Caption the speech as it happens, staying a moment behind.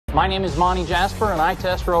My name is Monty Jasper, and I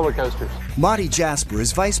test roller coasters. Monty Jasper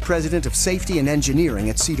is Vice President of Safety and Engineering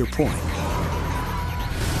at Cedar Point.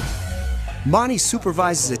 Monty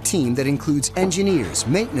supervises a team that includes engineers,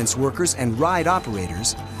 maintenance workers, and ride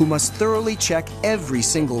operators who must thoroughly check every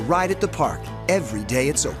single ride at the park every day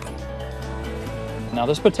it's open. Now,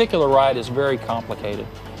 this particular ride is very complicated.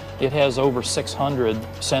 It has over 600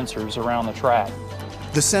 sensors around the track.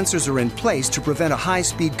 The sensors are in place to prevent a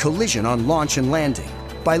high-speed collision on launch and landing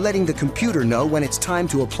by letting the computer know when it's time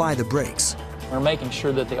to apply the brakes. We're making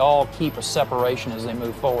sure that they all keep a separation as they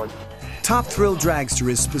move forward. Top Thrill Dragster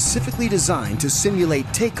is specifically designed to simulate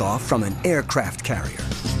takeoff from an aircraft carrier.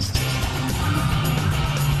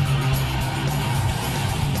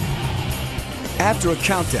 After a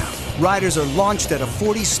countdown, riders are launched at a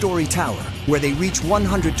 40-story tower where they reach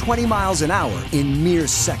 120 miles an hour in mere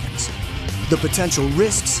seconds. The potential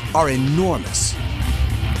risks are enormous.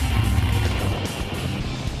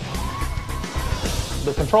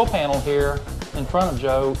 The control panel here in front of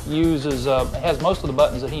Joe has most of the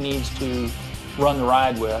buttons that he needs to run the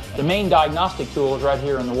ride with. The main diagnostic tool is right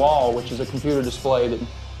here in the wall, which is a computer display that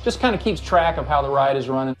just kind of keeps track of how the ride is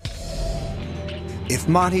running. If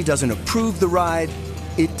Monty doesn't approve the ride,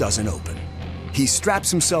 it doesn't open. He straps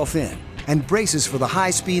himself in and braces for the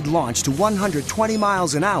high-speed launch to 120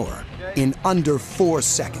 miles an hour in under 4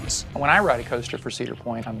 seconds. When I ride a coaster for Cedar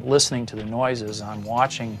Point, I'm listening to the noises, I'm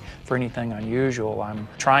watching for anything unusual, I'm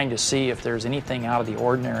trying to see if there's anything out of the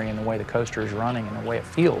ordinary in the way the coaster is running and the way it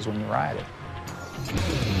feels when you ride it.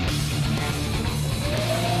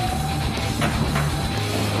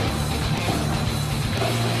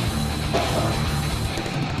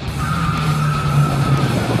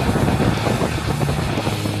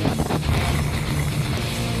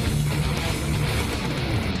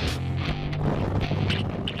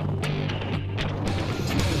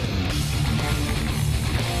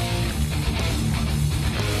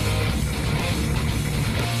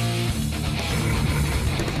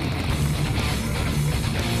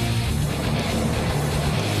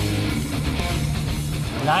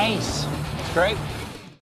 Nice. It's great.